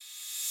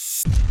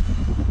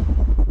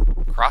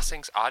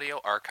Crossings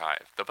Audio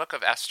Archive, The Book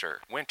of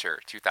Esther, Winter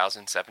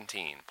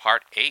 2017,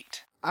 Part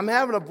 8. I'm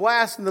having a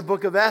blast in the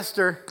book of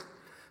Esther.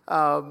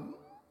 What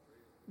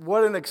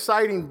an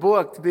exciting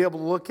book to be able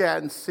to look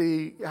at and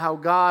see how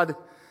God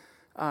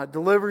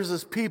delivers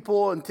his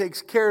people and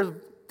takes care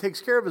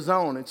of his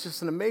own. It's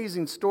just an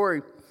amazing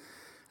story.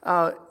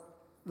 The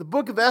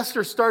book of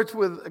Esther starts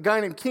with a guy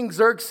named King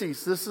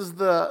Xerxes. This is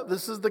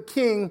the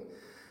king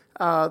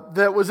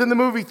that was in the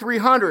movie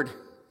 300.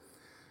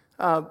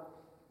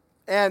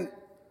 And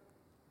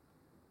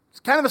it's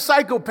kind of a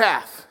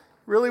psychopath,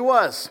 really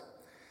was.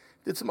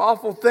 Did some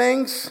awful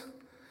things.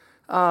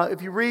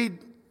 If you read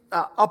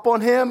up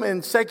on him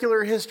in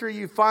secular history,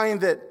 you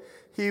find that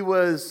he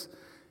was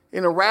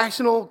an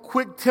irrational,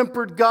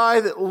 quick-tempered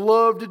guy that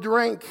loved to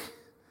drink,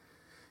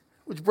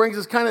 which brings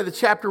us kind of to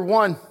chapter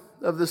 1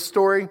 of this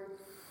story.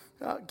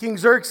 King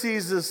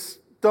Xerxes is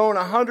throwing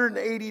a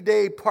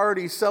 180-day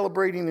party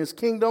celebrating his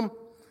kingdom,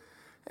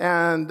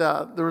 and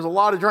there was a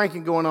lot of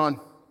drinking going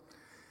on.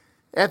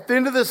 At the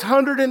end of this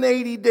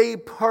 180-day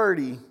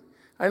party,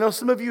 I know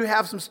some of you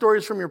have some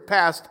stories from your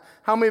past.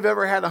 How many have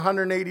ever had a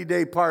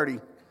 180-day party?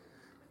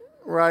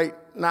 Right?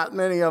 Not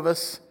many of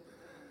us.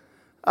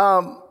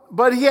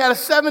 But he had a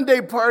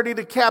 7-day party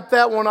to cap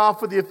that one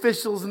off with the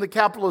officials in the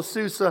capital of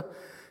Susa.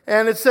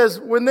 And it says,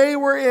 when they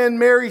were in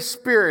merry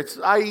spirits,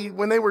 i.e.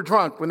 when they were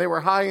drunk, when they were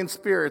high in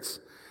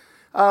spirits,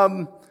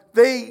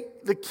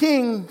 the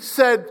king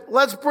said,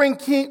 let's bring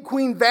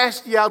Queen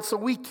Vashti out so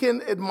we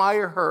can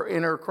admire her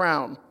in her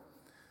crown.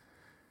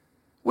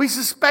 We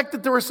suspect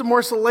that there were some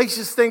more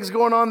salacious things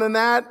going on than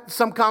that.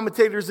 Some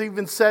commentators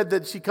even said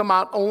that she come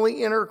out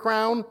only in her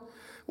crown.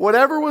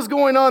 Whatever was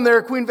going on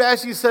there, Queen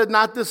Vashti said,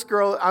 not this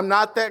girl. I'm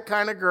not that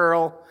kind of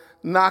girl.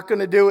 Not going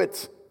to do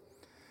it.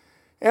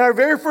 In our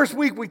very first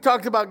week, we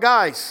talked about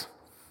guys.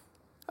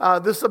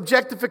 This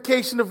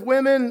objectification of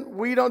women,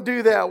 we don't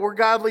do that. We're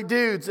godly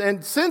dudes.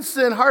 And since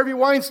then, Harvey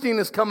Weinstein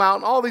has come out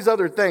and all these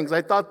other things.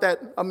 I thought that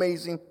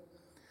amazing.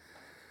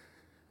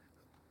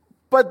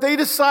 But they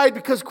decide,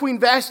 because Queen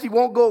Vashti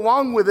won't go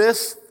along with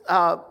this,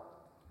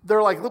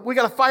 they're like, look, we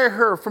got to fire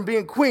her from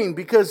being queen,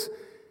 because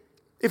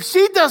if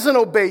she doesn't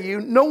obey you,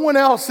 no one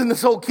else in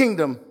this whole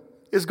kingdom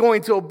is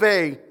going to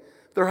obey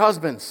their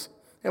husbands,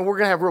 and we're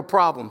going to have real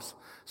problems.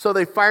 So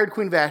they fired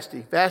Queen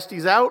Vashti.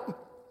 Vashti's out,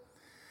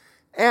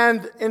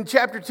 and in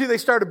chapter 2, they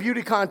start a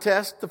beauty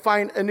contest to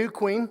find a new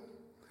queen,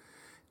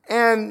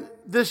 and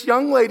this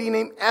young lady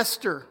named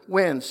Esther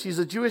wins. She's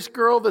a Jewish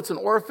girl that's an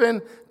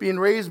orphan being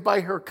raised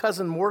by her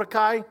cousin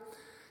Mordecai.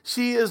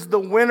 She is the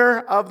winner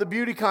of the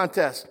beauty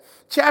contest.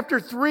 Chapter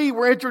 3,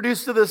 we're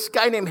introduced to this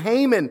guy named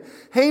Haman.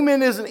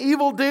 Haman is an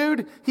evil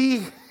dude.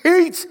 He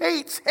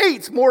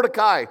hates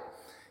Mordecai.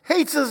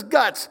 Hates his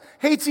guts.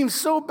 Hates him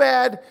so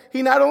bad,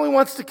 he not only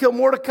wants to kill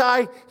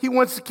Mordecai, he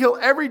wants to kill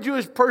every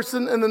Jewish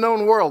person in the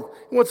known world.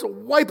 He wants to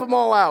wipe them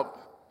all out.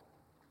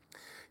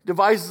 He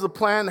devises a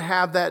plan to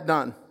have that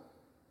done.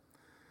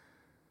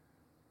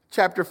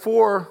 Chapter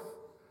 4,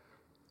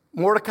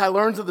 Mordecai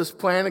learns of this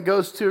plan and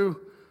goes to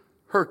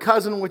her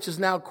cousin, which is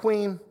now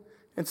queen,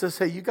 and says,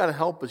 hey, you got to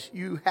help us.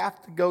 You have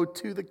to go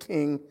to the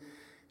king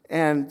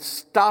and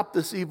stop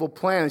this evil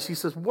plan. And she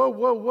says,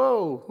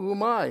 whoa, who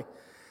am I?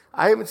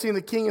 I haven't seen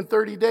the king in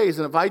 30 days,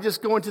 and if I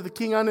just go into the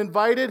king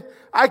uninvited,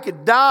 I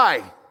could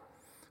die.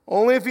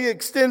 Only if he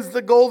extends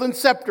the golden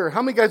scepter.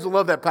 How many guys will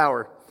love that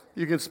power?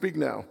 You can speak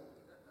now.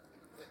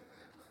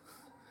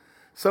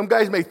 Some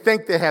guys may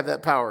think they have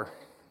that power.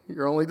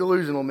 You're only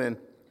delusional men.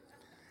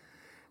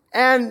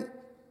 And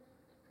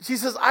she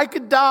says, I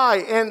could die.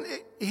 And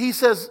he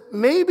says,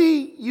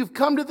 maybe you've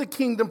come to the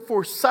kingdom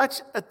for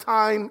such a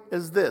time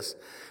as this.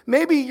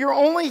 Maybe you're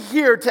only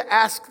here to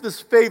ask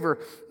this favor.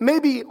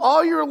 Maybe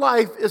all your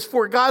life is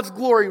for God's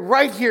glory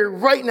right here,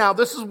 right now.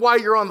 This is why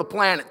you're on the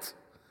planet.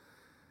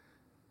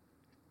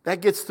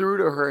 That gets through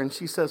to her, and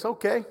she says,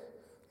 okay,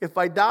 if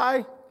I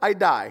die, I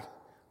die.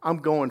 I'm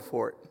going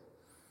for it.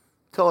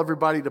 Tell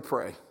everybody to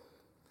pray.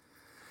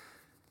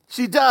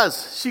 She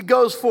does. She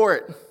goes for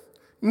it.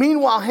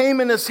 Meanwhile,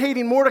 Haman is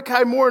hating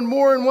Mordecai more and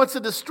more and wants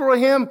to destroy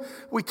him.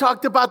 We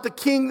talked about the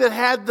king that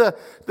had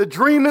the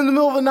dream in the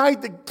middle of the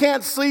night that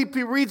can't sleep.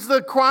 He reads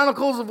the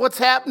chronicles of what's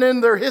happening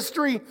in their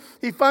history.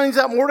 He finds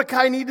out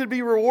Mordecai needed to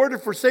be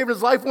rewarded for saving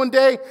his life one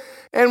day.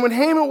 And when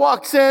Haman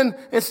walks in,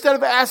 instead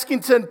of asking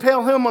to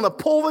impale him on a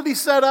pole that he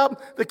set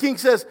up, the king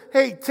says,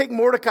 hey, take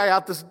Mordecai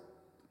out.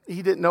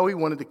 He didn't know he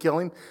wanted to kill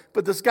him.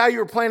 But this guy you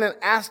were planning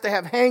asked to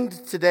have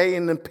hanged today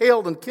and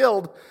impaled and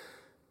killed,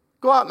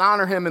 go out and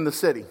honor him in the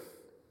city.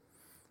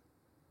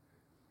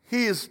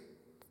 He is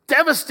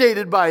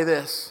devastated by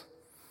this.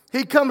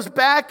 He comes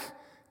back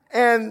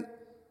and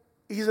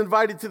he's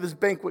invited to this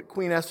banquet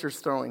Queen Esther's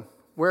throwing,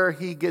 where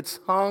he gets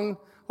hung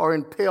or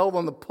impaled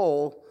on the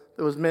pole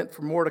that was meant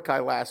for Mordecai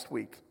last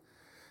week.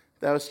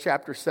 That was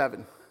chapter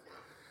 7.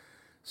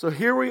 So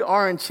here we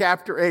are in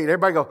chapter 8.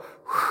 Everybody go,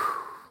 whew.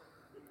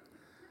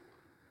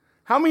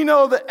 How many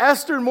know that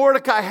Esther and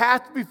Mordecai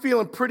have to be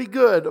feeling pretty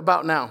good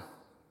about now?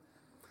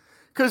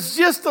 Because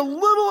just a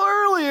little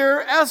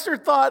earlier, Esther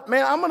thought,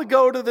 man, I'm going to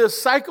go to this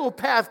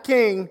psychopath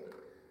king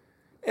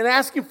and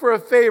asking for a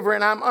favor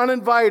and I'm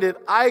uninvited,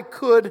 I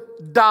could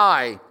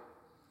die.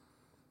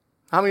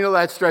 How many know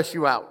that stress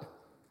you out?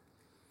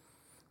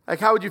 Like,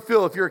 how would you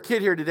feel if you're a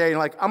kid here today and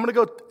like, I'm going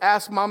to go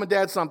ask mom and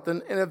dad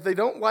something, and if they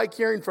don't like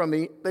hearing from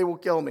me, they will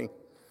kill me?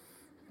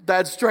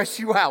 That'd stress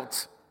you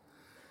out.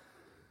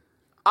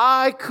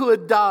 I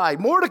could die.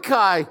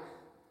 Mordecai,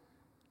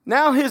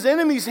 now his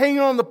enemy's hanging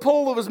on the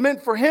pole that was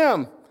meant for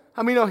him.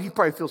 How many know he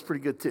probably feels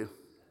pretty good too?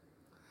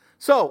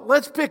 So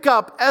let's pick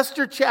up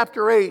Esther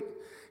chapter 8.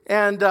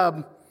 And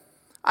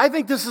I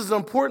think this is an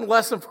important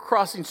lesson for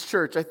Crossings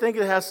Church. I think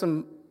it has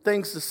some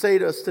things to say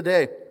to us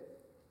today. It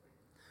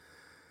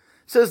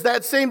says,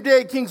 that same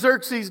day, King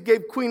Xerxes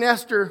gave Queen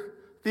Esther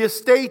the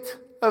estate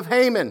of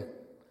Haman.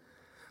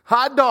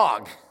 Hot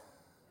dog.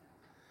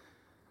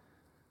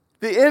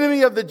 The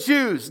enemy of the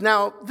Jews.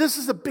 Now, this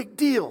is a big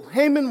deal.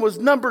 Haman was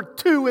number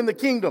 2 in the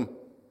kingdom.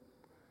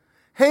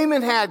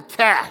 Haman had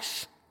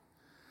cash.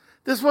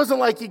 This wasn't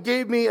like he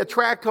gave me a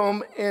tract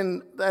home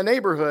in a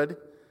neighborhood.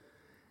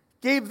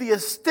 Gave the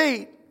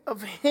estate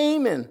of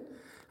Haman.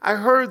 I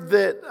heard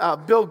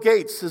that Bill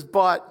Gates has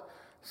bought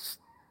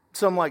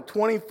some like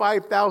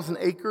 25,000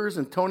 acres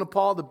in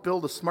Tonopah to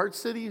build a smart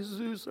city.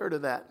 Who's heard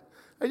of that?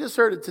 I just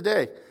heard it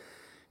today.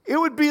 It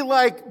would be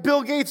like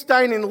Bill Gates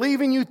dying and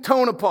leaving you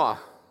Tonopah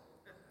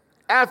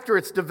after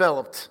it's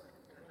developed.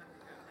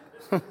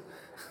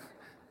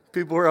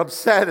 People were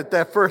upset at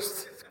that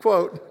first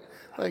quote.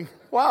 Like,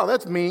 wow,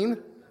 that's mean.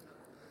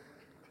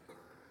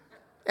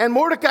 And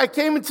Mordecai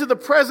came into the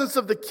presence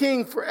of the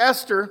king, for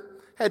Esther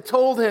had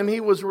told him he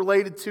was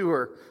related to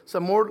her. So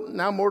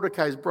now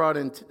Mordecai's brought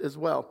in as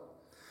well.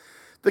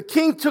 The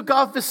king took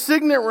off his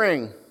signet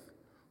ring.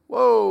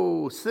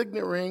 Whoa,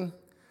 signet ring.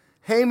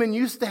 Haman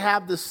used to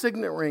have the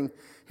signet ring.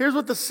 Here's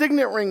what the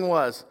signet ring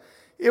was.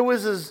 It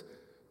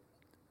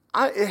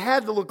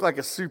had to look like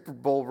a Super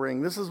Bowl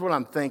ring. This is what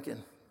I'm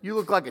thinking. You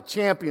look like a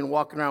champion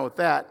walking around with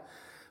that.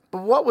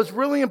 But what was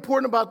really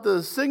important about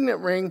the signet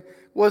ring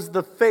was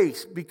the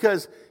face.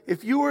 Because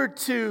if you were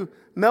to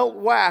melt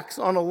wax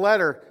on a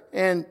letter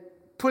and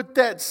put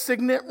that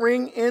signet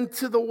ring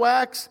into the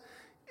wax,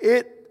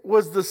 it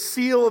was the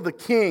seal of the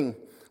king,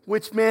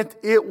 which meant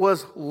it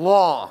was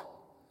law.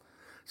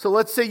 So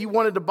let's say you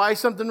wanted to buy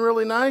something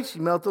really nice.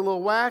 You melt a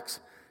little wax.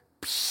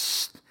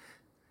 Psst.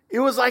 It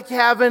was like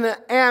having an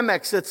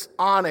Amex that's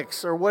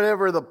onyx or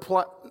whatever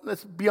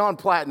that's beyond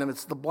platinum.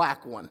 It's the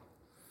black one.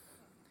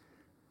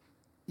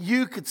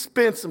 You could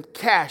spend some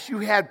cash. You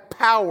had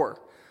power.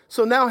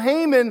 So now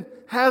Haman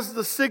has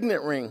the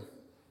signet ring.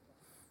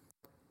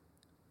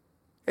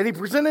 And he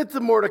presented it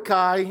to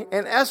Mordecai,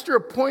 and Esther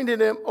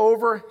appointed him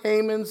over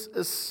Haman's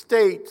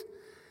estate.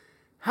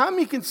 How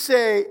many can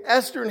say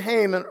Esther and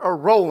Haman are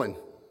rolling?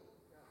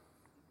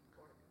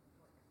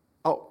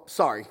 Oh,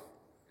 sorry.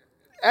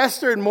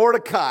 Esther and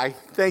Mordecai,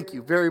 thank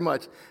you very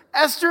much.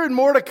 Esther and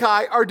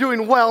Mordecai are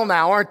doing well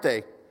now, aren't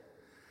they?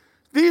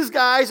 These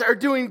guys are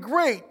doing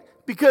great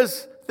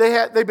because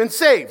they've been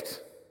saved,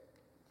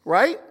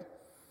 right?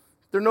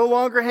 They're no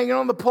longer hanging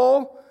on the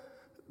pole.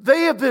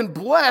 They have been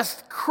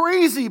blessed,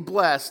 crazy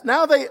blessed.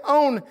 Now they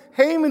own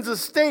Haman's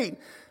estate.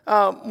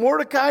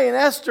 Mordecai and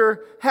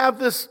Esther have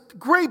this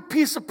great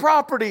piece of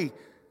property.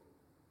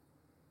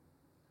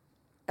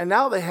 And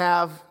now they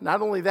have,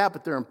 not only that,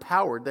 but they're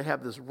empowered. They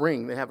have this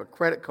ring. They have a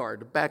credit card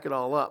to back it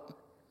all up.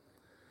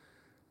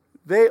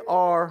 They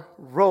are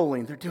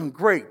rolling. They're doing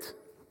great.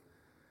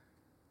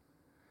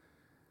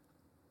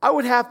 I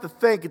would have to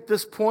think at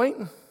this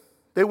point,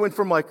 they went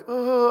from like,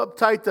 oh,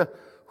 uptight to,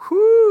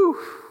 whoo.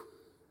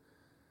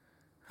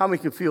 How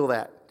many can feel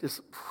that?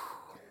 Just,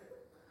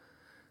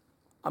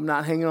 I'm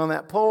not hanging on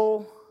that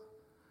pole.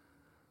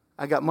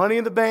 I got money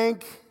in the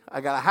bank.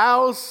 I got a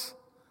house.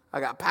 I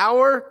got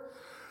power.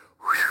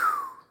 Whew.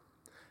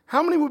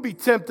 How many would be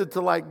tempted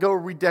to like go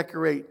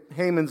redecorate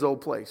Haman's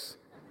old place?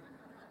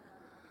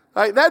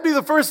 Right, that'd be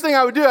the first thing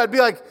I would do. I'd be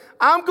like,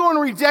 I'm going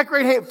to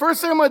redecorate Haman.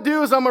 First thing I'm going to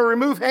do is I'm going to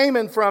remove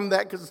Haman from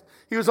that because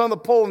he was on the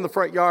pole in the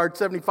front yard,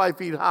 75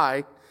 feet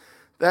high.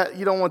 That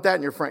you don't want that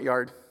in your front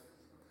yard.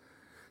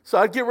 So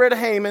I'd get rid of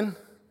Haman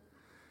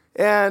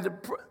and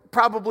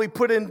probably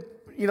put in,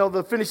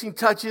 the finishing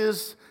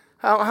touches.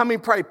 How many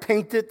probably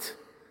paint it,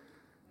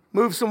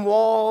 move some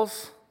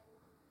walls,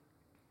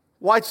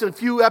 watch a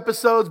few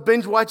episodes,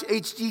 binge watch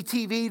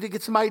HGTV to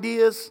get some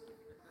ideas.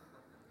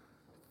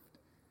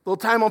 A little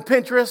time on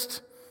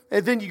Pinterest,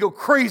 and then you go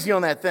crazy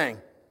on that thing.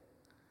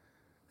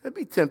 That'd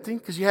be tempting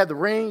because you had the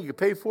ring, you could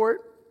pay for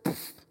it. It'd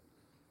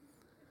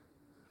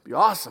be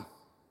awesome.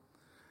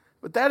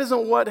 But that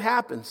isn't what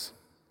happens.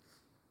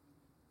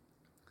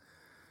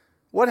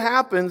 What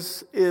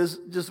happens is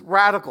just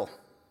radical.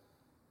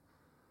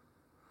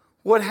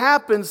 What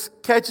happens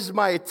catches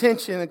my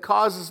attention and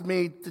causes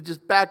me to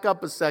just back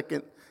up a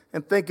second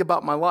and think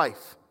about my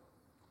life.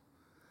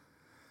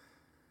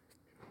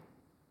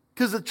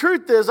 Because the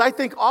truth is, I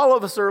think all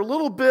of us are a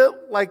little bit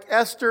like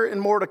Esther and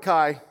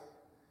Mordecai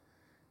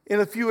in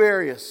a few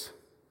areas.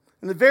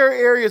 In the very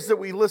areas that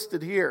we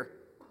listed here.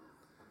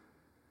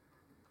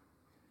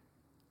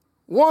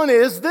 One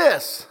is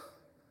this.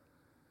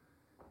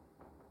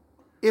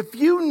 If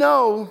you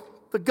know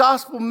the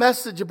gospel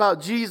message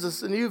about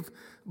Jesus and you've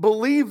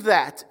believed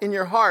that in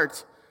your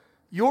heart,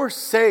 you're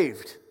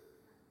saved.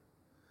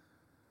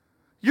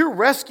 You're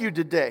rescued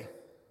today.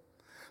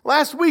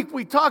 Last week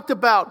we talked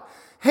about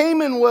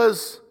Haman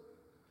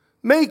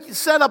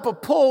set up a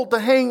pole to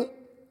hang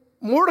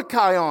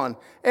Mordecai on.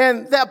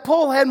 And that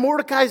pole had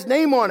Mordecai's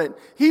name on it.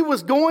 He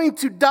was going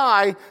to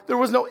die. There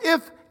was no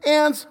ifs,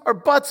 ands, or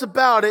buts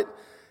about it.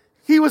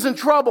 He was in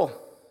trouble.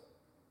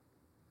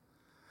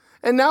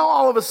 And now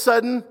all of a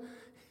sudden,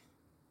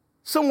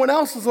 someone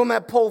else is on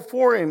that pole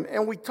for him.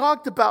 And we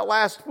talked about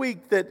last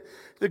week that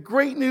the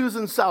great news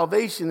in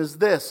salvation is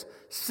this: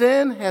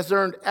 sin has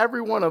earned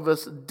every one of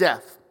us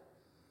death.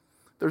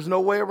 There's no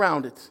way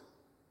around it.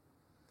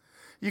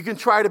 You can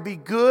try to be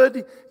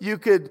good. You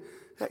could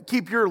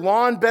keep your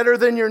lawn better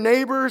than your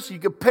neighbors. You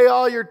could pay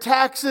all your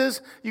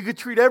taxes. You could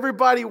treat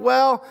everybody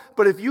well.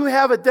 But if you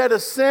have a debt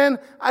of sin,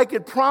 I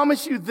could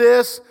promise you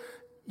this: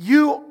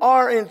 you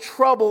are in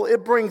trouble.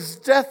 It brings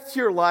death to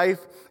your life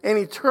and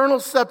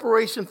eternal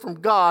separation from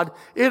God.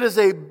 It is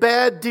a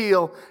bad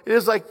deal. It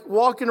is like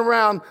walking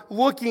around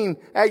looking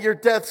at your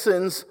death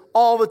sentence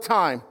all the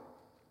time.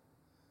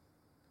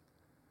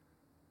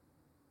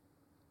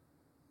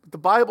 But the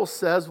Bible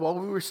says, while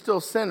we were still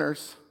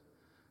sinners,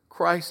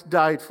 Christ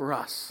died for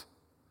us.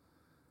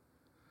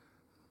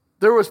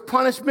 There was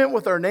punishment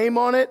with our name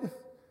on it,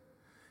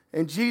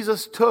 and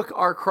Jesus took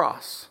our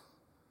cross,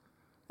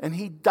 and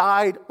he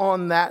died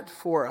on that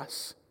for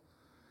us.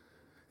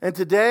 And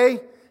today,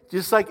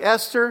 just like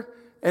Esther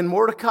and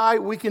Mordecai,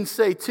 we can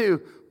say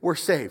too, we're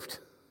saved.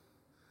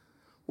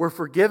 We're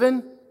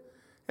forgiven,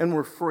 and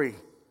we're free.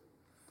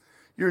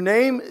 Your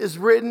name is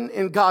written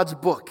in God's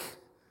book,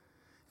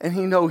 and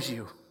he knows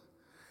you.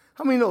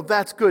 How many know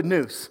that's good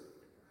news?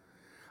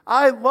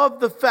 I love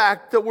the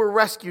fact that we're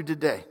rescued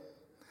today.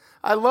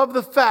 I love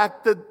the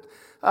fact that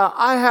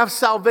I have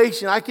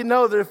salvation. I can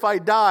know that if I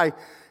die,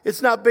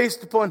 it's not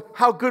based upon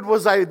how good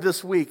was I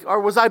this week, or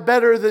was I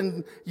better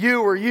than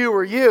you or you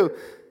or you.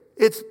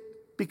 It's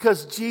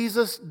because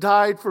Jesus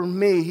died for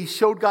me. He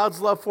showed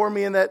God's love for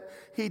me in that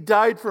he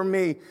died for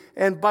me.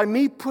 And by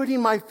me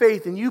putting my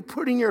faith and you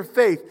putting your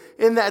faith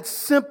in that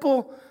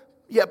simple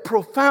yet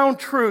profound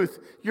truth,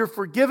 you're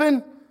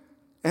forgiven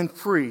and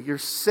free. You're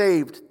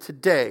saved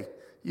today.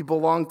 You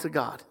belong to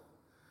God.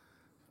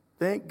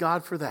 Thank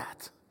God for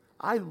that.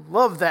 I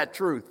love that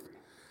truth.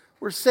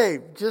 We're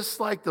saved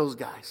just like those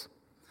guys.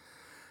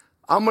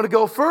 I'm going to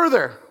go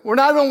further. We're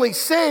not only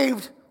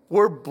saved,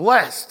 we're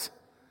blessed.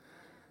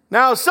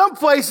 Now, some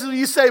places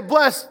you say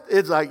blessed,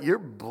 it's like you're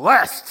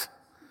blessed.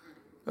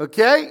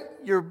 Okay?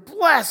 You're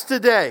blessed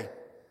today.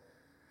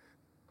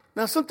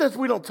 Now, sometimes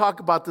we don't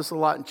talk about this a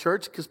lot in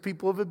church because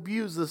people have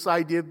abused this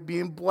idea of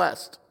being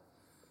blessed.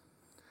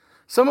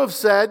 Some have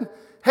said,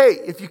 hey,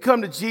 if you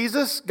come to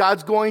Jesus,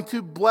 God's going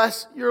to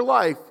bless your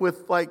life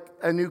with like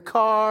a new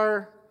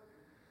car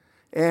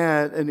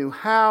and a new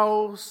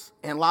house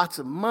and lots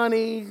of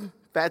money,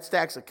 fat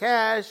stacks of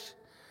cash,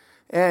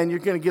 and you're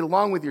going to get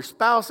along with your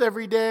spouse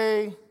every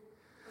day,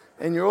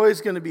 and you're always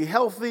going to be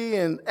healthy,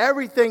 and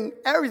everything's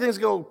going to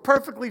go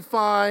perfectly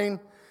fine.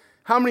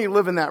 How many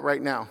live in that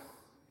right now?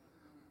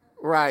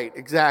 Right,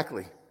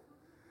 exactly.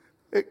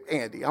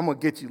 Andy, I'm going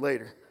to get you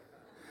later.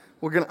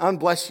 We're going to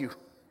unbless you.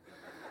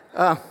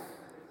 But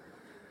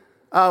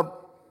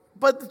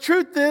the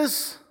truth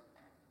is,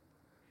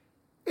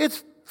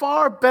 it's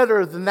far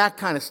better than that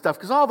kind of stuff,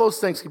 because all those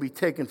things can be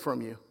taken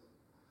from you.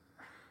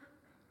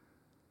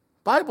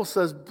 Bible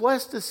says,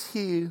 blessed is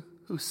he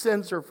whose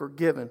sins are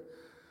forgiven,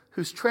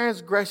 whose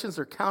transgressions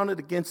are counted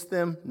against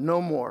them no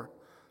more.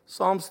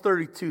 Psalms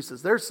 32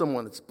 says there's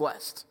someone that's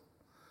blessed.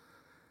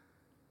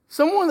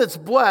 Someone that's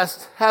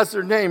blessed has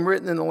their name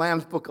written in the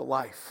Lamb's Book of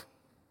Life.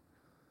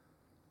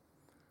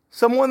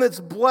 Someone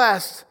that's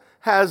blessed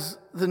has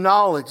the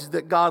knowledge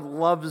that God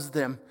loves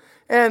them.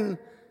 And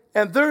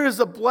there is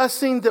a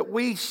blessing that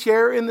we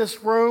share in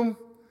this room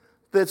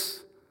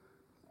that's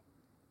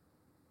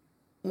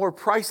more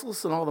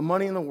priceless than all the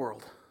money in the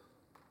world.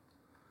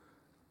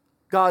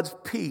 God's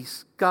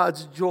peace,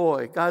 God's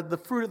joy, the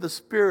fruit of the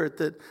Spirit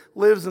that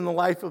lives in the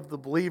life of the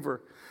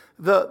believer.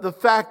 The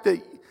fact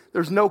that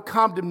there's no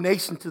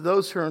condemnation to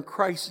those who are in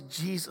Christ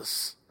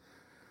Jesus.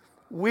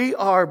 We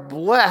are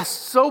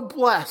blessed, so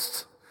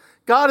blessed.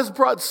 God has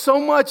brought so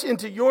much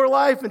into your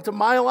life, into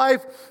my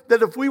life,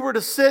 that if we were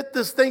to sit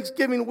this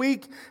Thanksgiving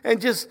week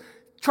and just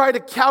try to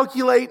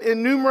calculate and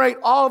enumerate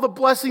all the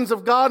blessings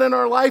of God in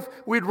our life,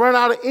 we'd run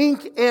out of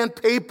ink and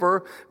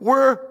paper.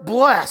 We're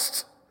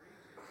blessed.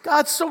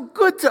 God's so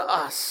good to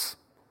us.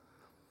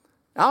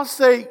 I'll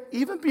say,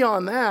 even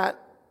beyond that,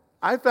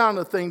 I found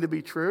a thing to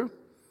be true.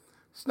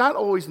 It's not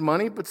always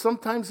money, but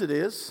sometimes it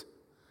is.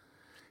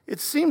 It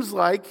seems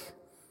like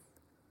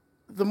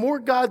the more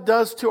God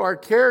does to our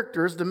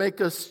characters to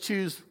make us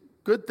choose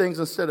good things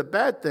instead of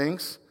bad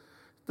things,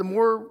 the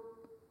more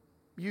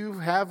you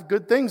have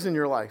good things in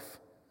your life.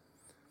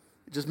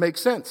 It just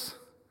makes sense.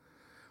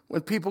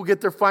 When people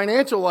get their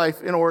financial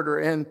life in order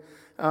and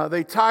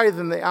they tithe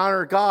and they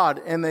honor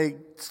God and they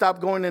stop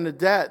going into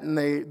debt and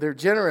they're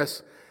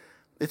generous,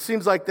 it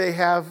seems like they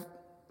have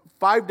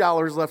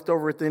 $5 left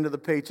over at the end of the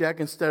paycheck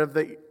instead of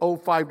they owe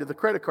 $5 to the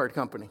credit card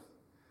company.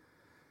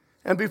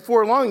 And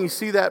before long, you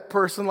see that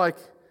person like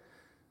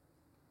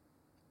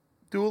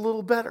do a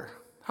little better.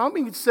 How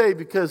many can say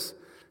because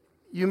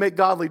you make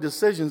godly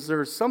decisions, there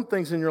are some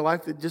things in your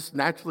life that just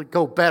naturally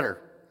go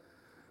better?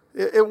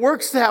 It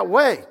works that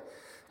way.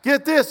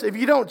 Get this, if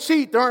you don't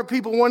cheat, there aren't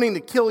people wanting to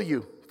kill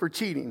you for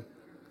cheating.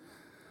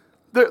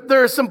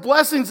 There are some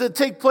blessings that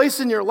take place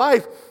in your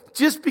life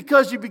just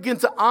because you begin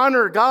to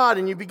honor God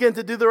and you begin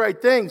to do the right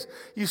things.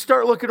 You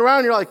start looking around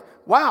and you're like,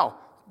 wow,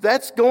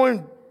 that's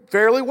going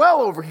fairly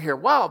well over here.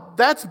 Wow,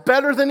 that's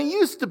better than it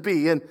used to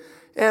be. And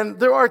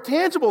there are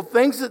tangible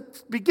things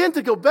that begin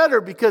to go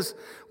better because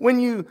when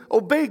you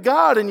obey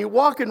God and you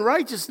walk in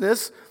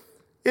righteousness,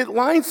 it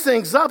lines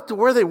things up to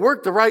where they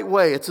work the right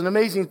way. It's an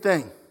amazing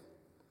thing.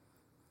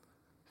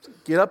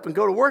 Get up and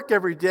go to work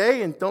every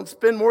day and don't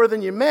spend more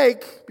than you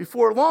make.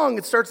 Before long,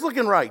 it starts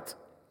looking right.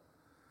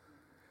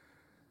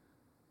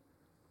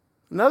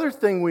 Another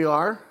thing we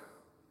are,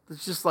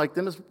 that's just like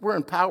them, is we're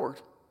empowered.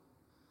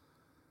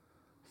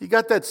 You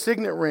got that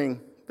signet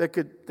ring that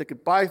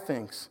could buy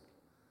things,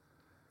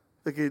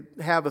 that could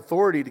have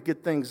authority to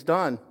get things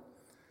done.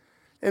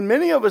 And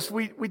many of us,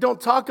 we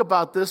don't talk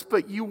about this,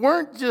 but you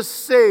weren't just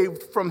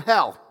saved from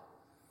hell.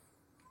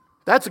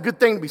 That's a good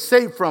thing to be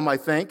saved from, I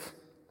think.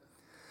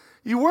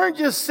 You weren't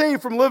just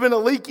saved from living a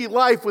leaky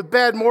life with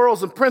bad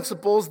morals and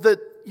principles that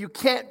you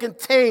can't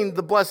contain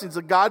the blessings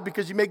of God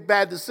because you make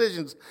bad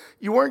decisions.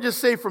 You weren't just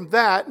saved from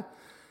that,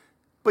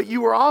 but you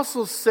were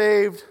also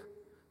saved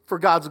for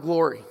God's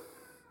glory.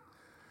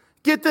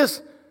 Get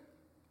this.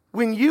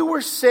 When you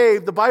were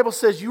saved, the Bible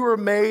says you were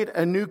made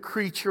a new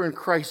creature in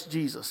Christ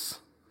Jesus.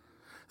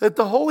 That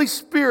the Holy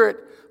Spirit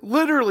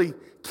literally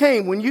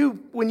came when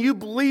you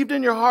believed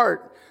in your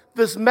heart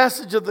this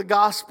message of the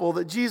gospel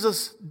that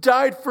Jesus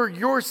died for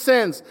your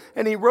sins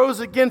and he rose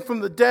again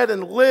from the dead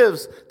and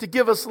lives to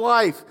give us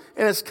life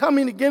and is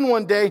coming again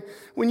one day.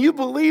 When you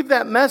believe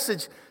that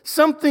message,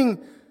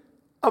 something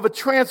of a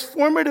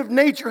transformative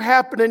nature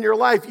happened in your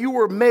life. You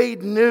were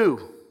made new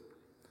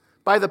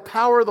by the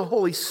power of the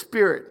Holy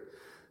Spirit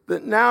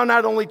that now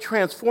not only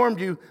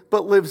transformed you,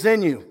 but lives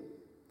in you.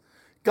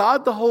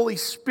 God, the Holy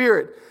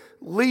Spirit,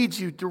 leads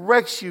you,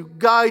 directs you,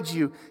 guides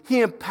you. He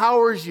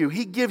empowers you.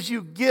 He gives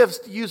you gifts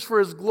to use for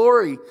his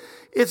glory.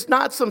 It's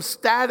not some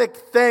static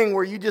thing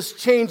where you just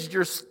changed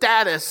your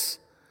status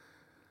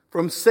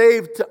from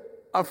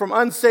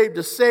unsaved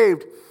to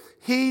saved.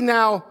 He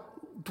now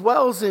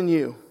dwells in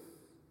you.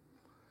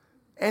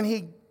 And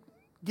he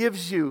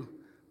gives you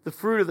the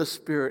fruit of the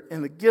Spirit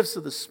and the gifts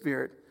of the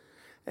Spirit.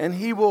 And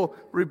he will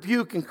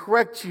rebuke and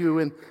correct you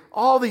and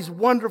all these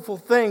wonderful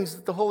things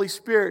that the Holy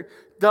Spirit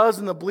does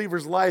in the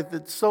believer's life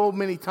that so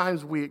many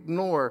times we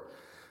ignore,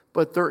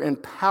 but they're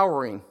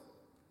empowering.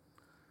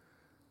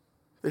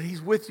 That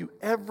he's with you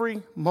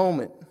every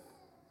moment.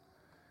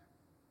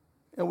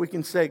 And we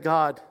can say,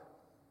 God,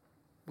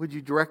 would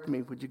you direct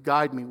me? Would you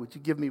guide me? Would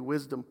you give me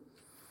wisdom?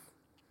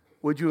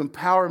 Would you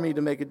empower me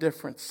to make a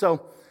difference?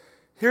 So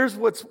here's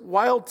what's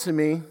wild to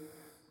me.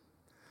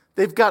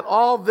 They've got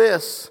all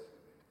this.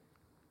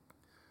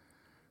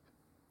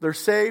 They're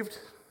saved.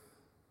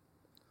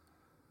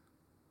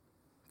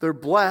 They're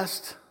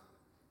blessed.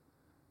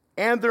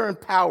 And they're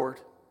empowered.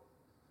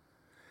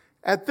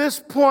 At this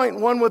point,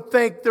 one would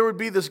think there would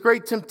be this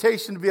great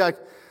temptation to be like,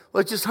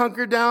 let's just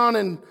hunker down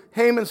in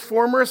Haman's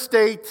former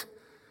estate,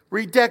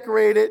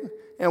 redecorate it,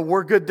 and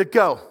we're good to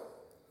go.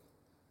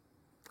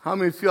 How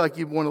many feel like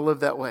you'd want to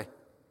live that way?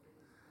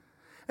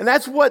 And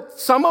that's what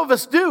some of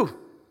us do.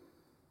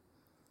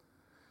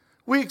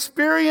 We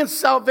experience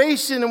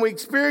salvation and we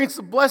experience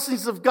the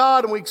blessings of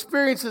God and we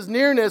experience his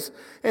nearness,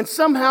 and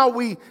somehow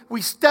we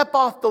step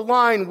off the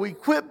line. We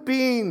quit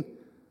being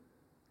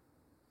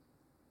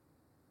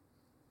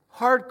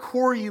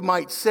hardcore, you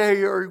might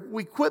say, or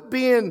we quit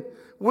being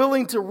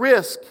willing to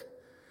risk.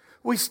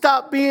 We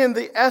stop being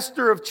the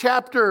Esther of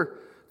chapter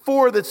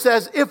 4 that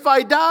says, if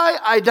I die,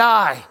 I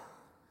die.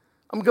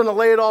 I'm going to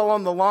lay it all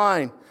on the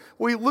line.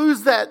 We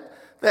lose that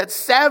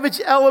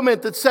savage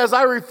element that says,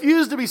 I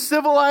refuse to be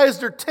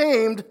civilized or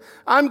tamed.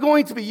 I'm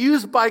going to be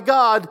used by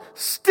God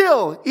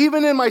still,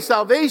 even in my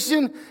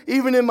salvation,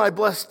 even in my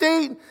blessed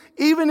state,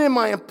 even in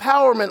my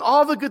empowerment,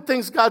 all the good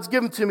things God's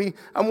given to me.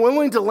 I'm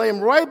willing to lay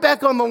them right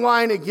back on the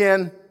line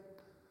again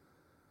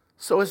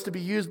so as to be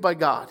used by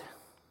God.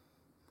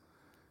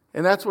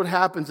 And that's what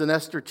happens in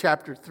Esther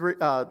chapter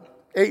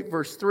 8,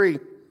 verse 3.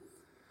 It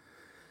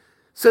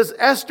says,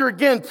 Esther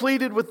again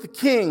pleaded with the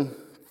king,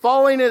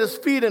 falling at his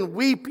feet and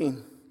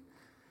weeping.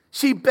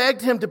 She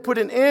begged him to put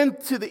an end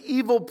to the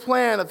evil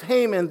plan of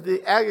Haman the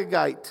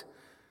Agagite,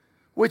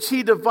 which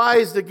he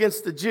devised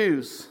against the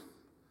Jews.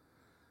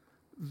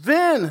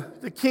 Then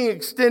the king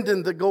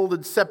extended the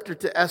golden scepter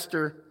to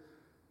Esther,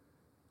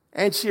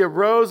 and she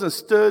arose and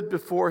stood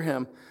before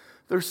him.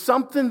 There's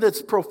something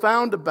that's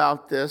profound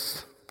about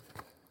this.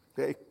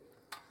 Okay.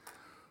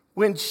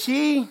 When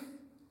she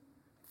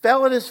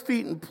fell at his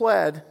feet and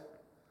pled,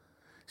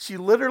 she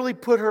literally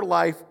put her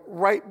life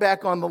right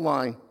back on the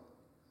line.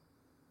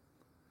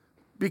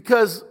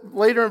 Because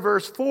later in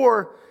verse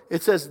 4,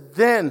 it says,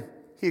 then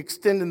he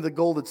extended the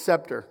golden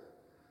scepter,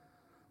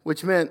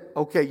 which meant,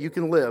 okay, you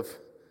can live.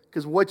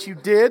 Because what you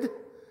did,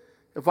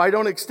 if I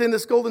don't extend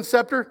this golden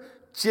scepter,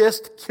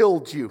 just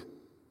killed you.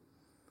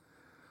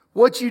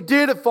 What you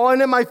did at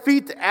falling at my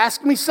feet to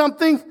ask me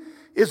something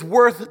is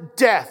worth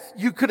death.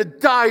 You could have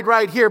died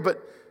right here,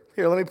 but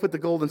here, let me put the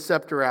golden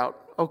scepter out.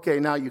 Okay,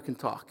 now you can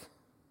talk.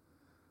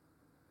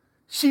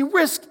 She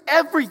risked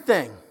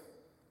everything.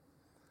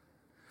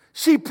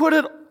 She put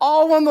it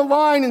all on the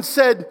line and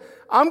said,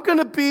 I'm going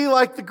to be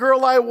like the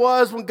girl I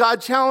was when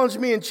God challenged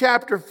me in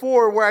chapter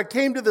 4, where I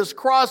came to this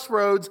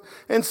crossroads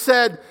and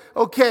said,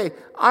 okay,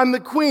 I'm the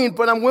queen,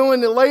 but I'm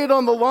willing to lay it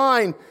on the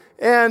line.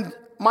 And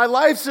my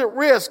life's at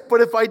risk, but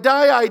if I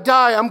die, I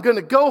die. I'm going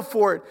to go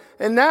for it.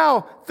 And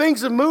now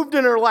things have moved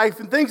in her life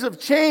and things have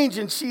changed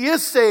and she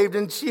is saved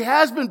and she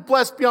has been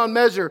blessed beyond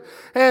measure.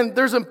 And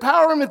there's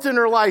empowerment in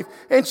her life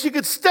and she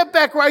could step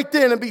back right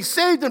then and be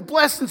saved and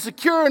blessed and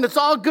secure and it's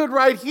all good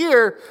right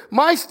here.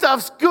 My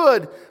stuff's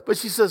good. But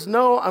she says,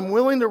 no, I'm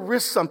willing to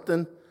risk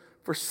something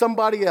for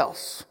somebody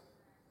else.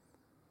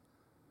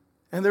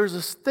 And there's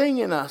this thing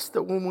in us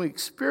that when we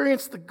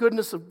experience the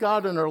goodness of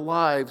God in our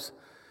lives,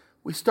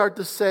 we start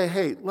to say,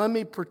 hey, let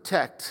me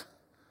protect.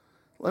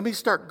 Let me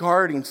start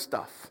guarding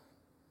stuff.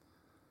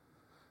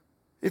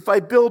 If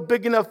I build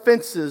big enough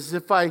fences,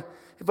 if I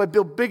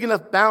build big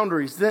enough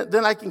boundaries,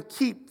 then I can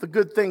keep the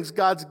good things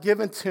God's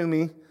given to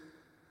me.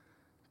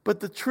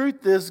 But the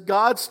truth is,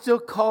 God's still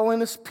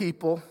calling his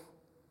people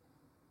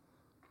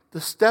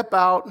to step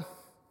out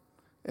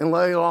and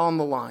lay it all on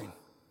the line.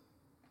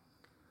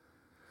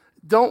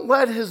 Don't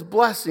let his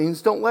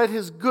blessings, don't let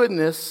his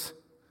goodness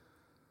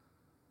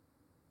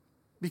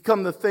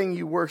become the thing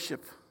you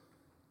worship.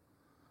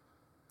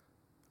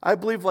 I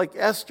believe, like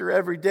Esther,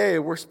 every day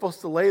we're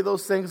supposed to lay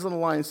those things on the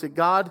line and say,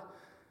 God,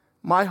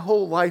 my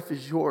whole life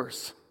is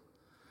yours.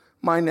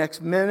 My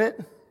next minute,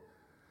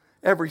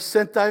 every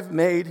cent I've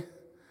made,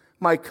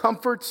 my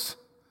comforts,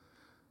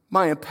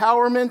 my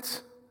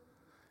empowerment,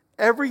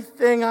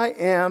 everything I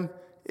am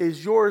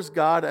is yours,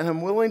 God, and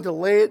I'm willing to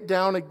lay it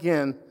down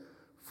again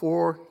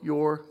for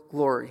your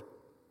glory.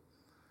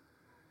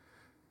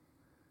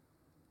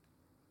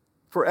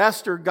 For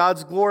Esther,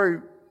 God's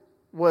glory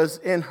was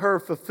in her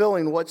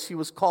fulfilling what she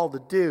was called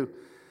to do.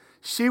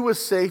 She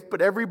was safe,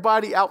 but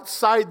everybody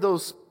outside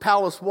those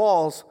palace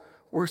walls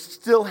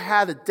still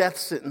had a death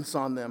sentence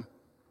on them.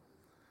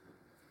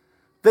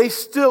 They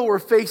still were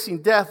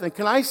facing death. And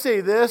can I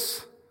say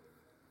this?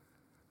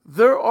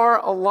 There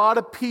are a lot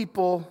of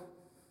people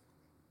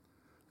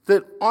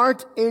that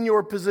aren't in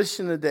your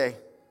position today.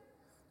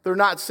 They're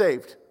not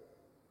saved.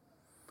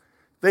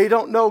 They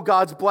don't know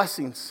God's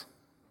blessings.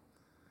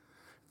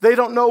 They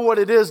don't know what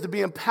it is to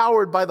be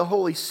empowered by the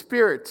Holy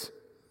Spirit.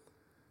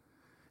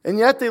 And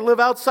yet they live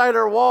outside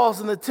our walls,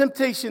 and the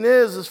temptation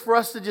is for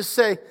us to just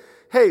say,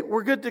 hey,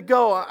 we're good to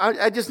go.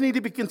 I just need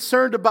to be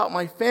concerned about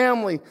my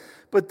family.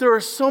 But there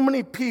are so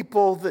many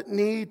people that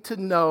need to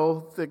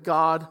know that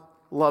God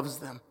loves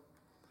them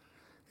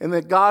and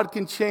that God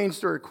can change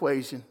their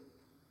equation.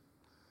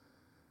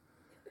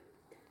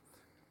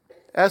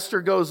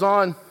 Esther goes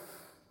on.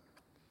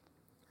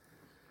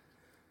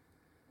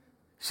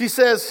 She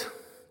says,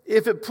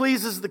 if it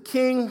pleases the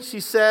king, she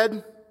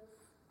said,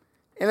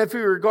 and if he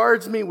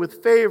regards me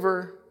with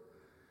favor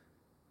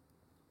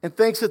and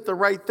thinks it the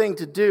right thing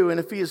to do, and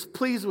if he is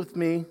pleased with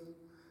me,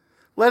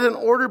 let an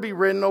order be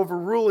written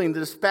overruling the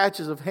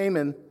dispatches of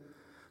Haman,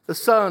 the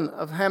son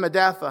of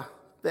Hammedatha,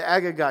 the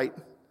Agagite,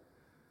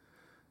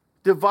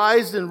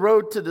 devised and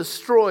wrote to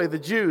destroy the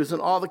Jews in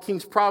all the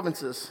king's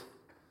provinces.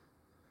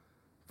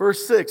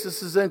 Verse 6,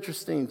 this is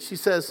interesting. She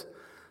says,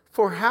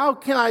 for how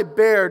can I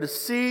bear to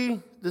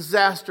see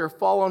disaster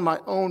fall on my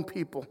own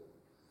people?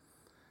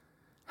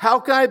 How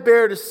can I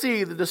bear to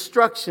see the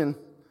destruction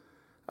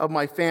of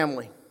my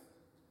family?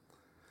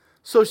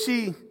 So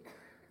she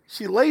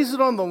lays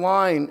it on the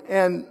line,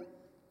 and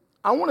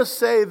I want to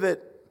say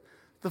that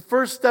the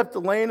first step to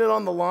laying it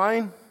on the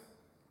line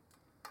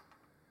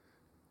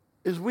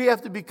is we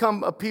have to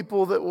become a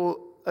people that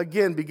will,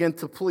 again, begin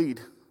to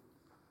plead.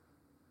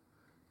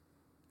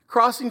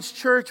 Crossings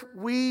Church,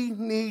 we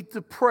need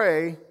to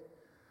pray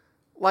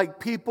like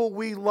people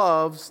we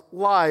love's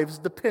lives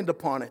depend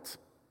upon it.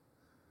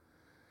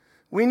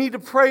 We need to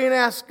pray and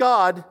ask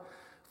God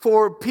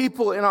for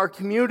people in our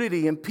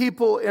community and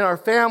people in our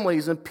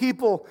families and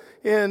people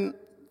in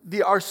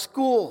our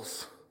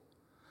schools.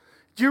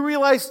 Do you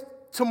realize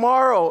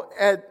tomorrow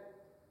at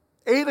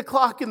 8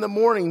 o'clock in the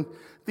morning,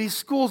 these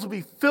schools will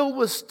be filled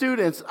with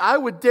students? I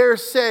would dare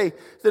say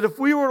that if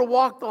we were to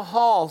walk the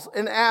halls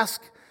and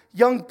ask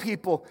young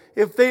people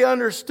if they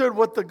understood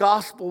what the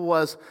gospel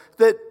was,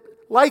 that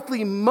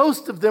likely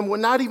most of them would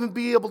not even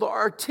be able to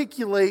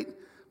articulate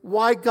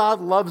why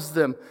God loves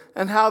them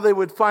and how they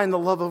would find the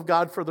love of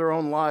God for their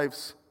own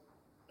lives.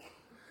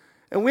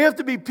 And we have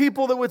to be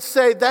people that would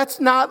say that's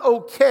not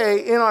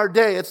okay in our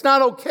day. It's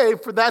not okay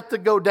for that to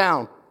go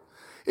down.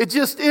 It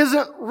just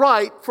isn't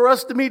right for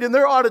us to meet in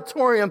their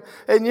auditorium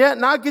and yet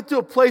not get to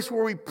a place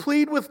where we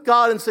plead with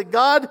God and say,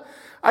 God,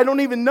 I don't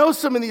even know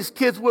some of these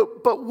kids,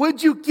 but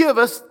would you give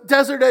us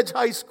Desert Edge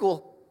High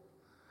School?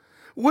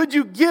 Would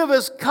you give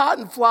us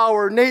Cotton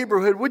Flower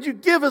neighborhood? Would you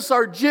give us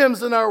our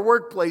gyms and our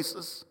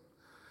workplaces?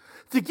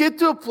 To get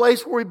to a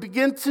place where we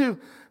begin to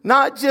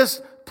not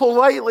just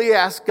politely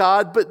ask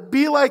God, but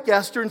be like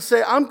Esther and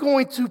say, I'm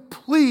going to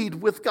plead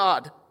with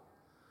God.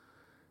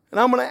 And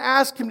I'm going to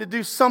ask him to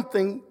do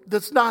something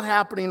that's not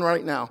happening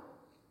right now.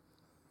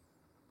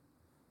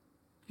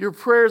 Your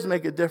prayers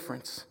make a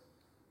difference.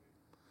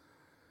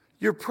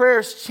 Your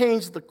prayers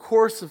change the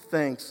course of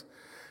things.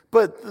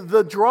 But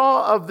the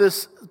draw of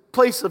this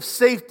place of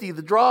safety,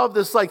 the draw of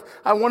this, like,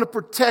 I want to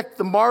protect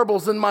the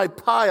marbles in my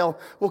pile,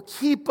 will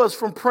keep us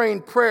from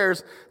praying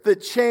prayers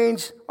that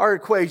change our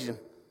equation.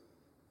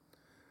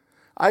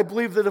 I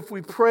believe that if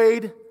we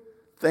prayed,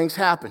 things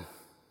happen.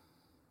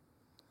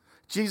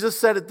 Jesus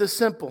said it this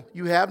simple: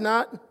 you have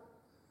not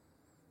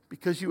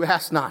because you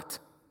ask not.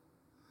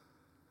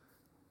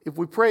 If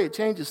we pray, it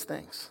changes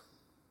things.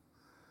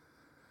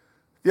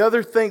 The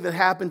other thing that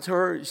happened to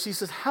her, she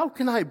says, how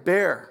can I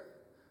bear?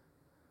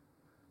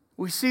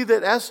 We see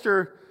that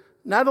Esther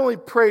not only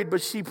prayed,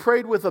 but she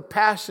prayed with a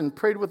passion,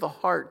 prayed with a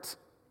heart.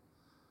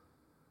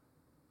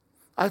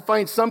 I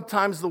find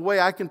sometimes the way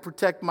I can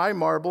protect my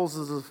marbles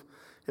is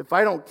if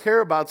I don't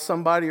care about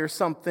somebody or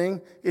something,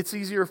 it's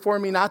easier for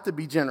me not to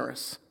be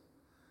generous.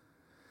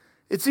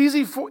 It's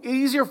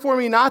easier for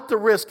me not to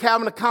risk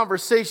having a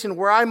conversation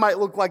where I might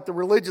look like the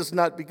religious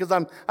nut because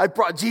I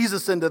brought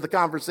Jesus into the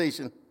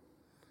conversation.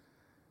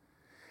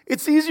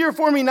 It's easier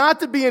for me not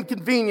to be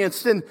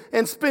inconvenienced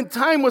and spend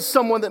time with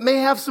someone that may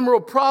have some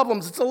real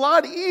problems. It's a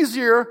lot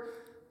easier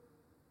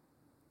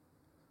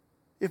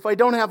if I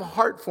don't have a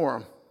heart for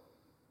them.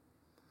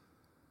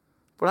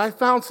 But I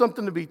found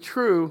something to be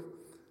true.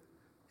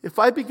 If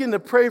I begin to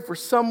pray for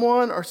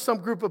someone or some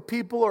group of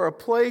people or a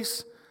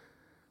place,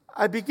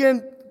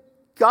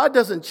 God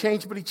doesn't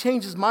change, but he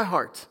changes my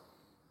heart.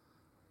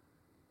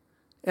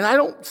 And I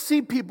don't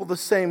see people the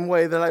same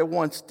way that I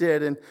once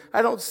did. And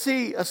I don't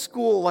see a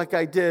school like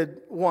I did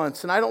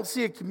once. And I don't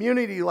see a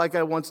community like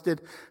I once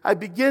did. I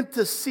begin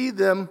to see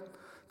them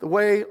the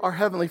way our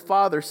Heavenly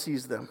Father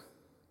sees them.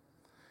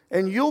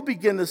 And you'll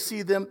begin to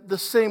see them the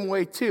same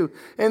way too.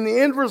 And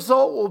the end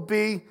result will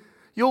be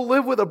you'll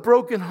live with a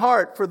broken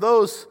heart for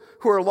those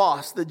who are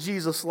lost that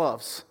Jesus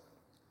loves.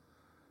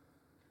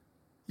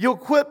 You'll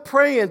quit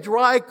praying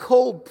dry,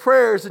 cold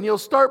prayers, and you'll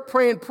start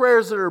praying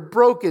prayers that are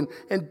broken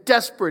and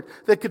desperate,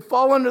 that could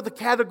fall under the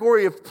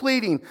category of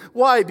pleading.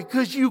 Why?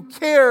 Because you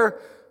care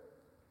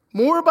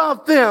more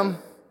about them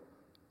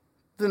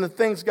than the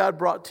things God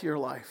brought to your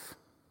life.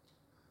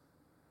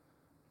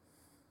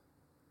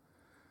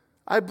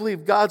 I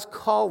believe God's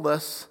called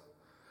us.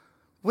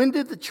 When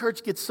did the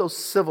church get so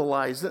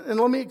civilized? And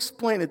let me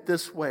explain it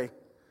this way.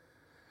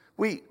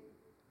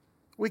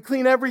 We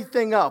clean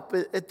everything up.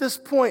 At this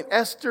point,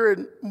 Esther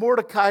and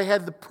Mordecai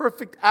had the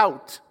perfect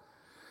out.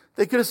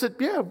 They could have said,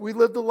 yeah, we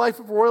lived a life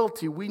of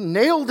royalty. We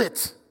nailed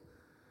it.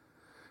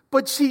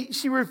 But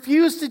she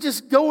refused to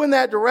just go in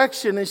that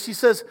direction. And she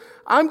says,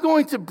 I'm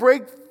going to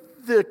break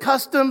the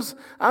customs.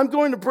 I'm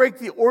going to break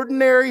the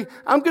ordinary.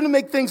 I'm going to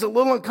make things a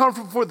little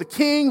uncomfortable for the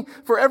king,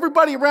 for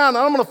everybody around.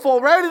 I'm going to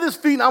fall right at his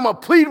feet and I'm going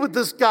to plead with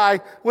this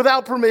guy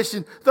without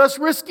permission, thus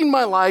risking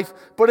my life,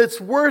 but it's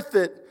worth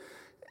it.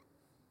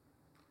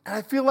 And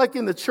I feel like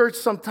in the church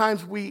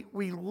sometimes we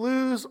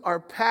lose our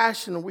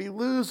passion. We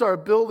lose our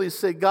ability to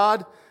say,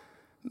 God,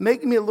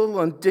 make me a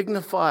little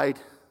undignified.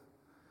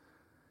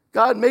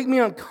 God, make me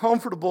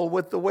uncomfortable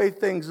with the way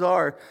things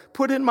are.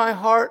 Put in my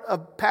heart a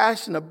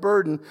passion, a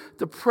burden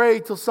to pray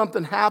till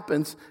something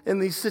happens in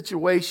these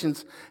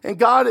situations. And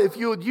God, if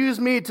you would use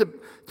me to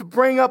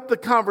bring up the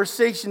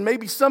conversation,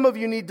 maybe some of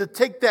you need to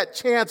take that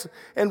chance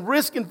and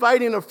risk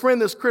inviting a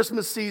friend this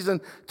Christmas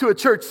season to a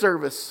church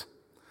service.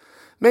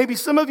 Maybe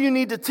some of you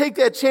need to take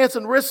that chance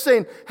and risk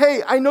saying,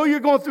 hey, I know you're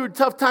going through a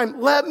tough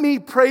time. Let me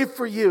pray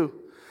for you.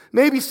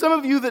 Maybe some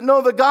of you that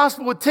know the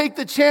gospel would take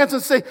the chance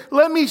and say,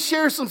 let me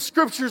share some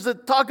scriptures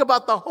that talk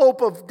about the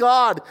hope of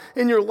God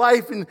in your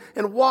life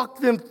and walk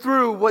them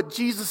through what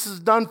Jesus has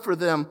done for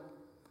them.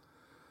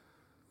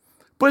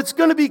 But it's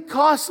going to be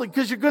costly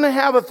because you're going to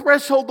have a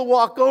threshold to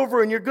walk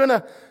over and you're going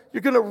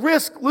to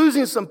risk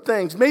losing some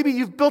things. Maybe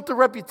you've built a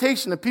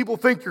reputation and people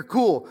think you're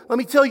cool. Let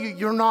me tell you,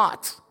 you're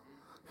not.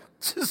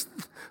 Just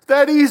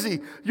that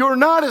easy. You're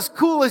not as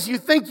cool as you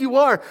think you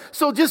are.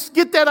 So just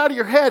get that out of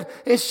your head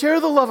and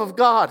share the love of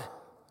God.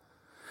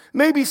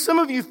 Maybe some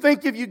of you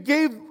think if you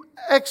gave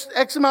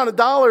X amount of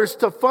dollars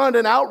to fund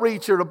an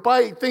outreach or to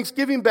buy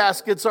Thanksgiving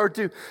baskets or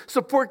to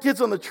support kids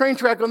on the train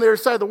track on the other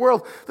side of the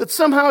world, that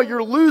somehow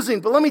you're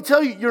losing. But let me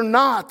tell you, you're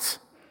not.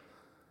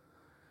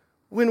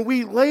 When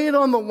we lay it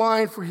on the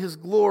line for His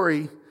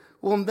glory,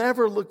 we'll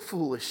never look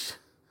foolish.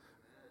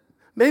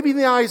 Maybe in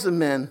the eyes of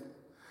men.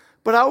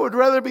 But I would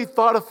rather be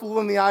thought a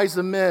fool in the eyes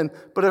of men,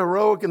 but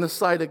heroic in the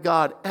sight of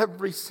God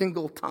every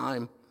single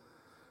time.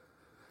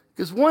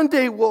 Because one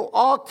day we'll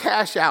all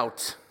cash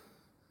out.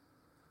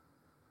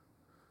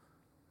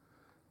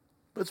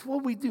 It's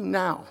what we do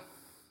now.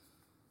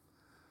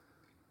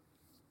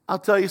 I'll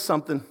tell you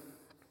something.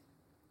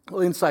 A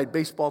little inside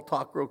baseball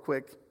talk real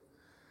quick.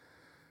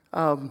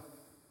 I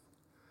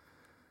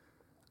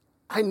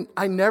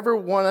never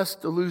want us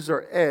to lose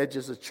our edge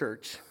as a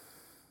church.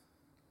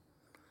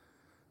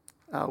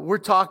 We're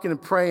talking and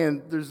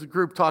praying. There's a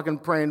group talking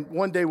and praying.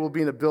 One day we'll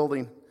be in a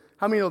building.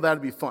 How many know that'd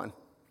be fun?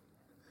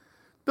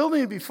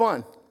 Building would be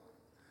fun.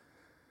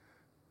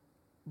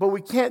 But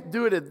we can't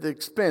do it at the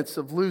expense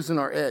of losing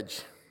our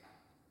edge.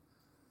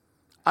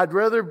 I'd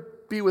rather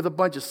be with a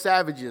bunch of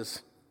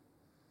savages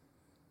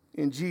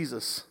in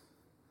Jesus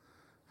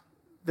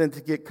than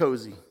to get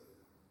cozy.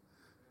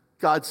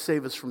 God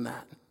save us from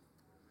that.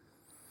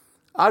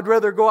 I'd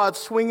rather go out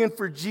swinging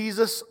for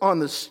Jesus on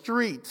the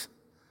street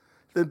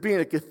than be in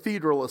a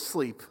cathedral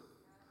asleep.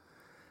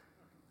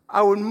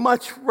 I would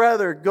much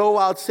rather go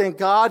out saying,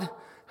 God,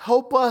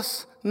 help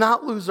us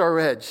not lose our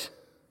edge.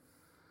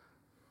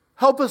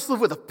 Help us live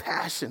with a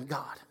passion,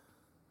 God.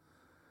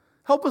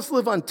 Help us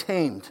live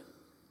untamed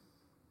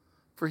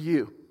for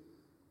you.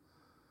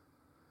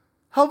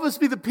 Help us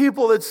be the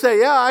people that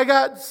say, yeah, I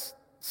got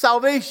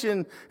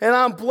salvation and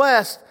I'm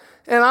blessed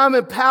and I'm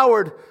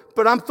empowered,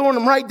 but I'm throwing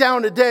them right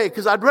down today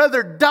because I'd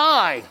rather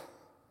die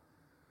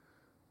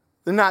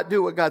than not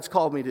do what God's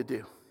called me to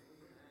do.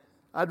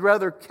 I'd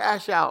rather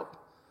cash out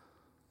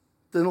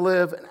than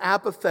live an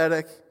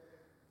apathetic,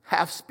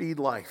 half-speed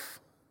life.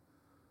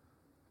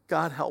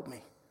 God help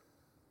me.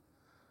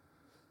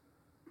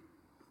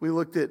 We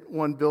looked at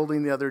one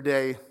building the other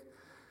day.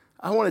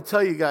 I want to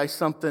tell you guys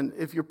something.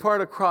 If you're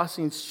part of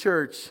Crossings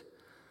Church,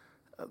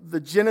 the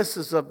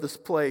genesis of this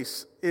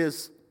place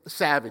is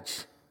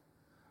savage.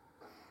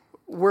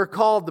 We're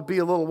called to be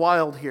a little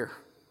wild here.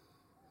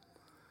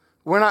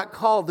 We're not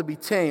called to be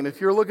tame.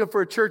 If you're looking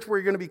for a church where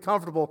you're going to be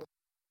comfortable,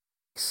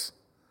 it's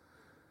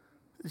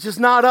just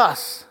not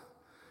us.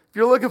 If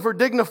you're looking for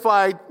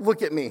dignified,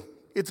 look at me.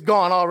 It's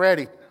gone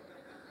already.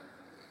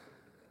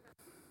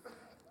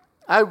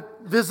 I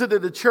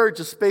visited a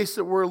church, a space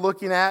that we're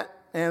looking at,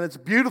 and it's a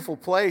beautiful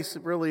place.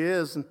 It really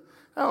is. And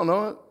I don't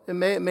know, it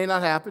may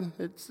not happen.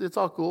 It's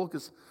all cool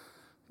because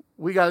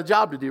we got a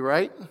job to do,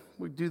 right?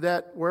 We do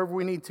that wherever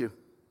we need to.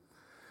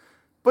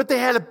 But they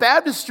had a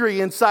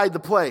baptistry inside the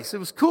place. It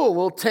was cool, a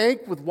little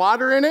tank with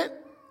water in it,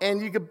 and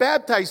you could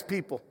baptize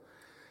people.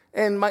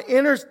 And my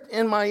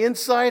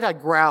inside, I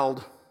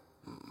growled.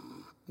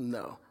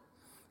 No.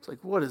 It's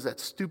like, what is that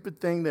stupid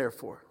thing there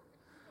for?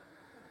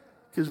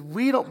 Because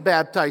we don't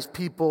baptize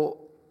people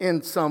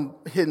in some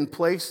hidden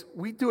place.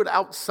 We do it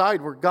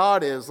outside where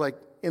God is, like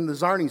in the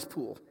Zarnies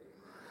pool.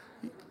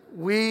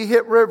 We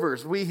hit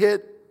rivers. We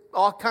hit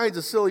all kinds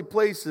of silly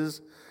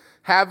places.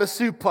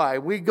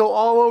 Havasupai. We go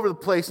all over the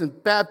place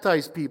and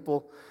baptize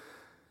people.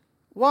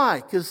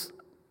 Why? Because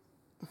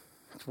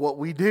it's what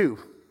we do.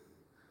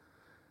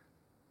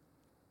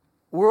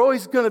 We're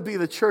always going to be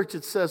the church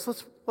that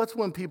says, let's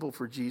win people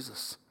for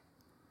Jesus.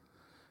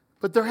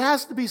 But there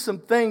has to be some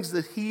things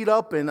that heat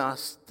up in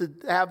us to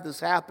have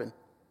this happen.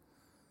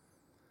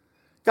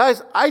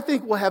 Guys, I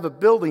think we'll have a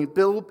building.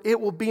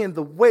 It will be in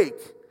the wake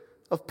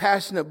of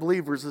passionate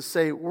believers that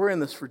say, we're in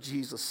this for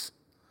Jesus.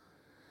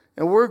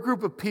 And we're a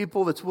group of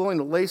people that's willing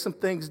to lay some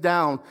things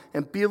down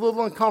and be a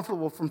little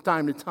uncomfortable from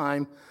time to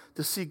time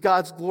to see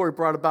God's glory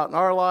brought about in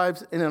our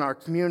lives and in our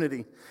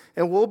community.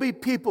 And we'll be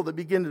people that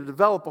begin to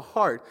develop a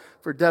heart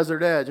for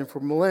Desert Edge and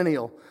for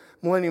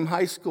Millennium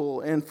High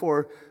School and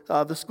for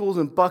the schools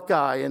in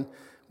Buckeye. And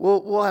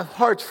we'll have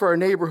hearts for our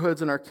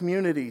neighborhoods and our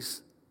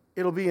communities.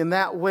 It'll be in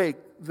that wake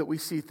that we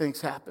see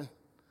things happen.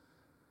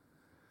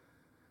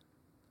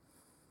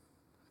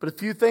 But a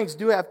few things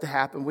do have to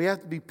happen. We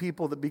have to be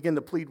people that begin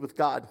to plead with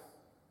God.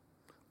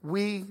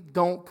 We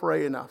don't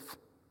pray enough.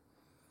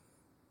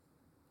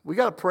 We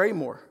got to pray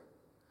more.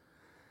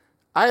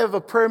 I have a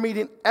prayer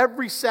meeting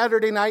every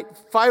Saturday night,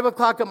 5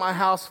 o'clock at my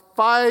house,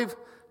 5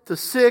 to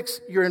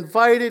 6. You're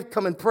invited.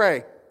 Come and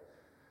pray.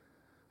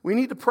 We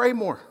need to pray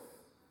more.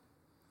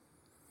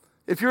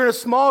 If you're in a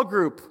small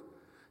group,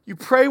 you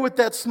pray with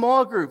that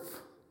small group.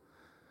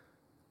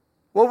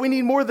 What we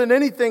need more than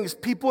anything is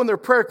people in their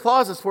prayer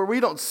closets where we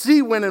don't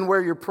see when and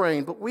where you're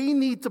praying, but we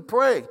need to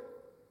pray.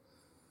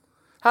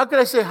 How can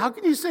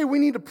you say we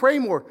need to pray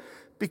more?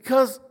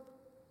 Because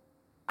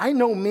I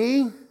know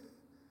me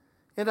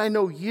and I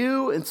know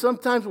you, and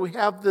sometimes we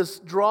have this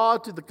draw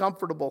to the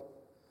comfortable.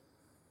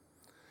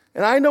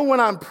 And I know when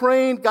I'm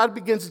praying, God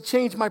begins to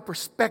change my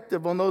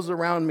perspective on those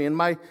around me, and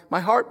my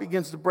heart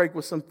begins to break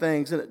with some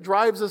things, and it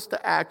drives us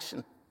to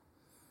action.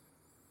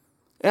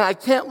 And I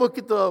can't look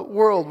at the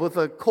world with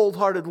a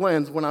cold-hearted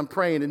lens when I'm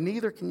praying, and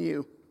neither can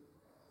you.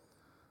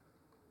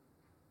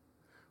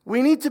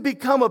 We need to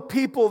become a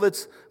people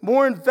that's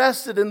more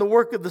invested in the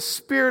work of the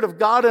Spirit of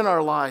God in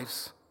our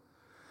lives.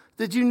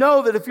 Did you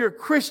know that if you're a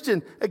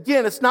Christian,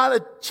 again, it's not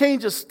a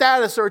change of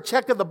status or a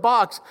check of the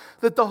box,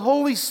 that the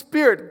Holy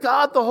Spirit,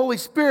 God the Holy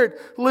Spirit,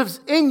 lives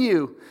in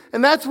you.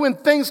 And that's when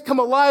things come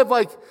alive,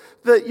 like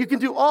that you can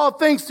do all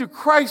things through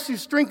Christ who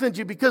strengthens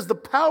you, because the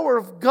power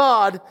of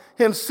God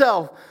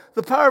himself,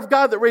 the power of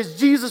God that raised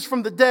Jesus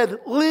from the dead,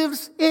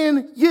 lives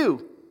in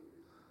you.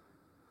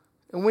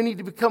 And we need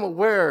to become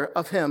aware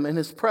of him and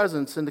his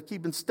presence and to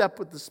keep in step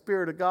with the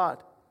Spirit of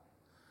God.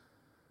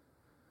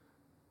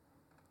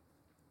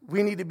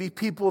 We need to be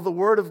people of the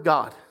Word of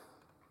God.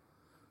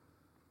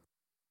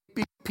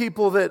 Be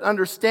people that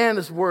understand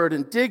his Word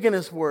and dig in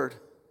his Word.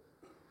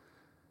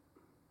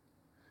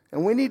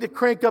 And we need to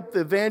crank up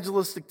the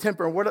evangelistic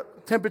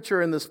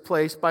temperature in this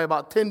place by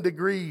about 10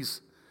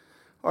 degrees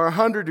or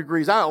 100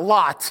 degrees. Not a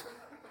lot.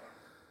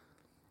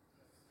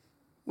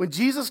 When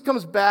Jesus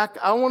comes back,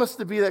 I want us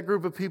to be that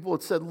group of people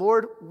that said,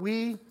 Lord,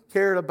 we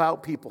cared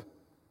about people.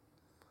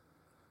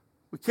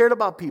 We cared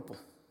about people.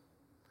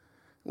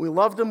 We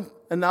loved them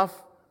enough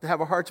to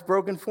have our hearts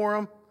broken for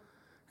them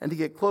and to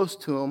get close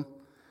to them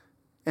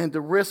and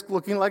to risk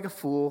looking like a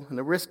fool and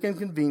to risk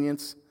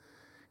inconvenience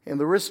and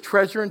to risk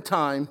treasure and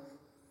time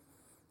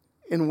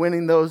in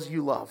winning those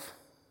you love.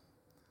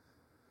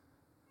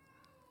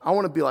 I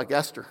want to be like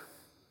Esther.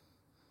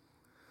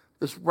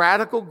 This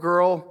radical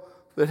girl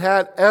that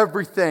had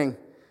everything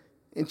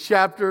in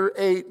chapter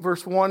 8,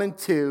 verse 1 and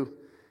 2,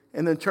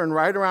 and then turn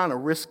right around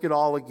and risk it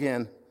all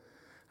again.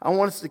 I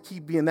want us to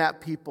keep being that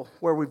people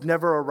where we've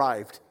never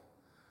arrived,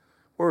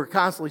 where we're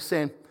constantly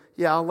saying,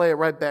 yeah, I'll lay it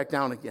right back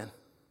down again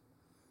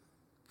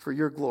for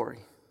your glory.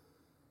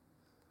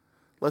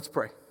 Let's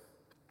pray.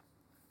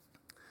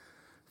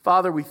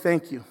 Father, we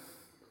thank you.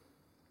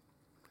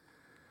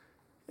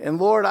 And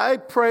Lord, I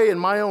pray in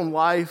my own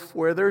life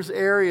where there's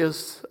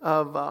areas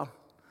of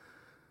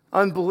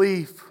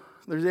unbelief,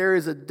 there's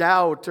areas of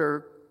doubt,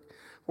 or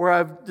where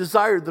I've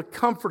desired the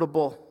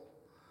comfortable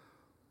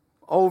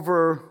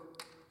over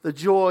the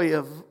joy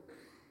of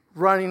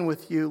running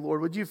with you, Lord,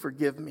 would you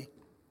forgive me?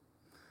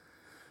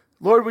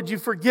 Lord, would you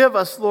forgive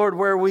us, Lord,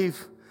 where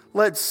we've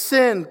let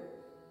sin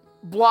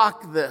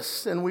block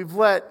this and we've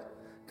let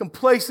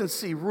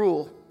complacency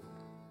rule.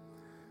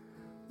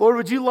 Lord,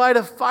 would you light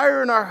a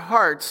fire in our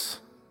hearts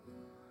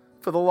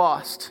for the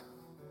lost?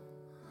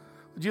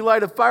 Would you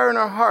light a fire in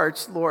our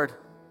hearts, Lord,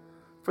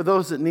 for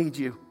those that need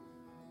you?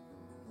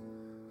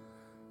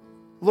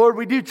 Lord,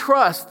 we do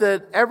trust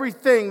that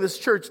everything this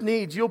church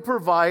needs, you'll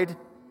provide.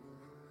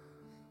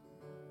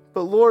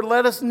 But Lord,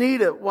 let us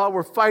need it while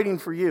we're fighting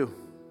for you.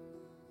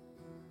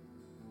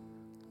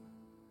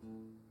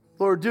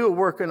 Lord, do a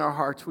work in our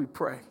hearts, we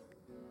pray.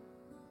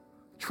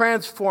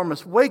 Transform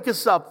us. Wake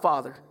us up,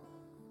 Father.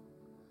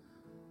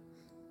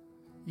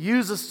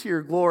 Use us to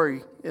your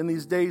glory in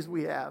these days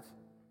we have.